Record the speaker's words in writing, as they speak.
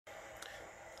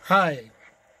Hi,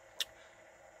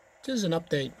 this is an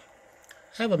update.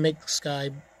 I have a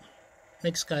Makeskyblue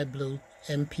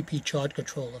Mppt charge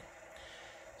controller,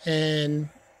 and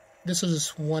this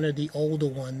is one of the older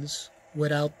ones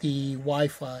without the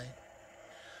Wi-Fi.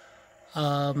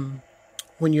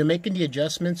 When you're making the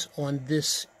adjustments on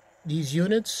these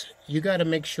units, you got to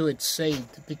make sure it's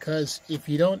saved, because if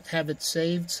you don't have it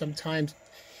saved, sometimes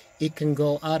it can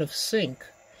go out of sync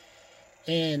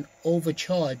and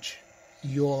overcharge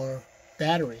your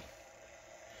battery.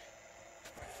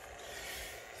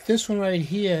 This one right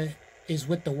here is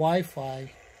with the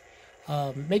Wi-Fi.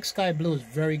 Makeskyblue is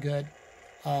very good.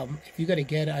 If you're gonna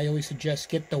get it, I always suggest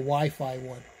get the Wi-Fi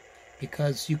one,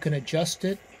 because you can adjust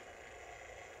it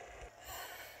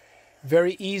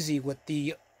very easy with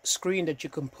the screen that you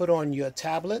can put on your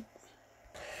tablet.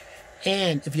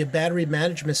 And if your battery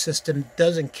management system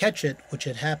doesn't catch it, which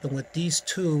had happened with these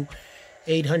two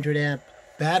 800 amp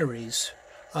batteries,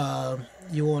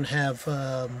 you won't have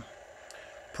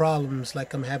problems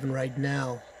like I'm having right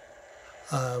now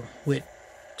with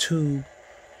two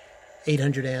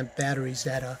 800 amp batteries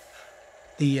that are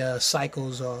the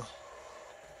cycles are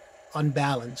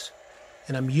unbalanced,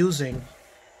 and I'm using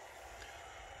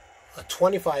a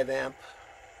 25 amp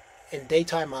in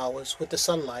daytime hours with the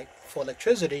sunlight for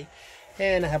electricity,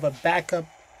 and I have a backup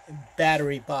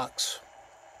battery box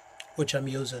which I'm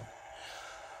using.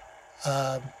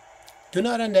 Do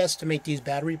not underestimate these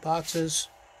battery boxes,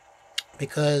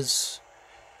 because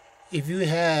if you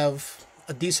have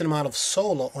a decent amount of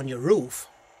solar on your roof,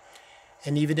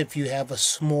 and even if you have a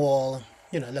small,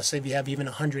 let's say if you have even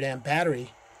a 100 amp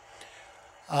battery,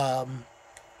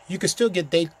 you can still get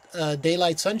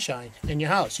daylight sunshine in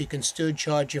your house. You can still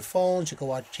charge your phones, you can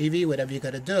watch TV, whatever you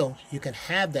got to do. You can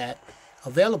have that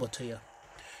available to you.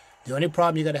 The only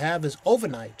problem you got to have is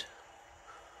overnight.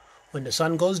 When the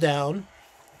sun goes down,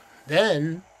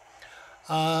 then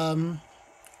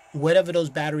whatever those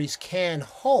batteries can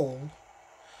hold,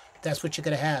 that's what you're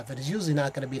going to have. And it's usually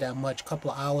not going to be that much, a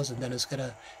couple of hours, and then you're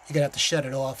going to have to shut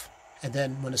it off. And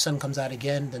then when the sun comes out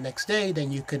again the next day,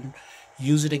 then you can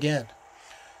use it again.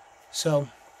 So,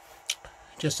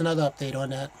 just another update on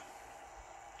that.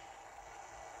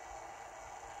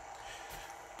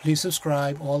 Please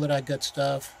subscribe, all of that good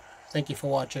stuff. Thank you for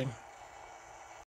watching.